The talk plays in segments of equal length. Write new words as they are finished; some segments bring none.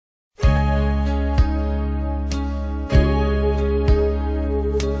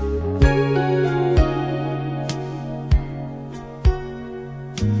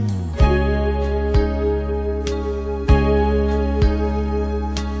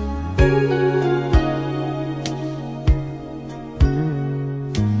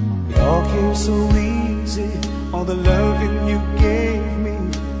It all came so easy, all the loving you gave me,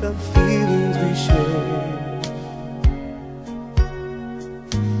 the feelings we shared.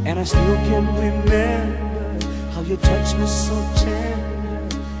 And I still can remember how you touched me so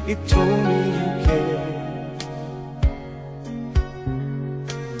tender. It told me you cared.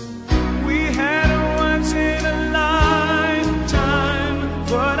 We had a once in a lifetime,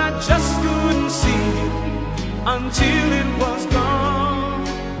 but I just couldn't see it until it was gone.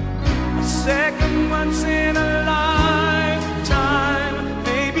 A second once in a lifetime,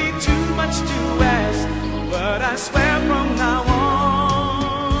 maybe too much to ask, but I swear from now on,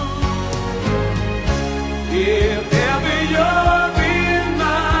 if ever you're in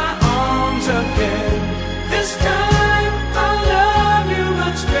my arms again, this time I'll love you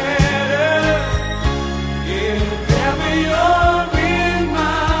much better. If ever you're in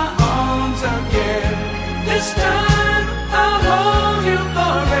my arms again, this time I'll hold you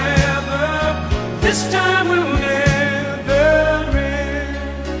forever. This time will never end.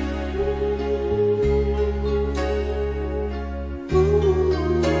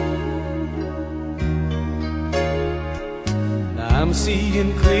 Now I'm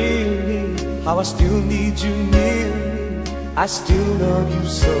seeing clearly how I still need you near me. I still love you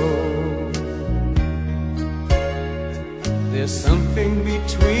so. There's something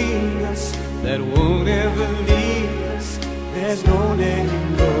between us that won't ever leave us. There's no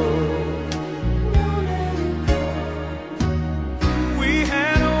letting go. We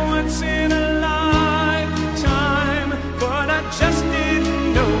had a once in a lifetime, but I just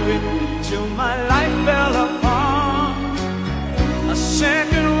didn't know it till my life fell apart. A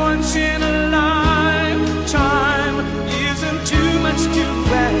second once in a lifetime isn't too much to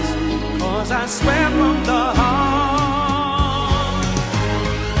ask, 'cause I swear from the heart,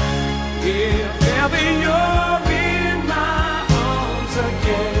 if ever you're in my arms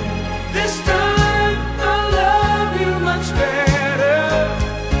again, this time I'll love you much better.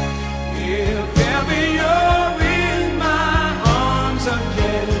 If ever you're in my arms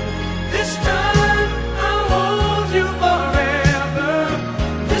again, this time I'll hold you forever.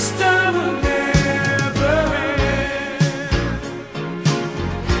 This time will never end.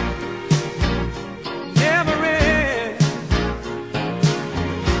 Never end.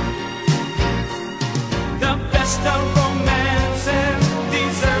 The best of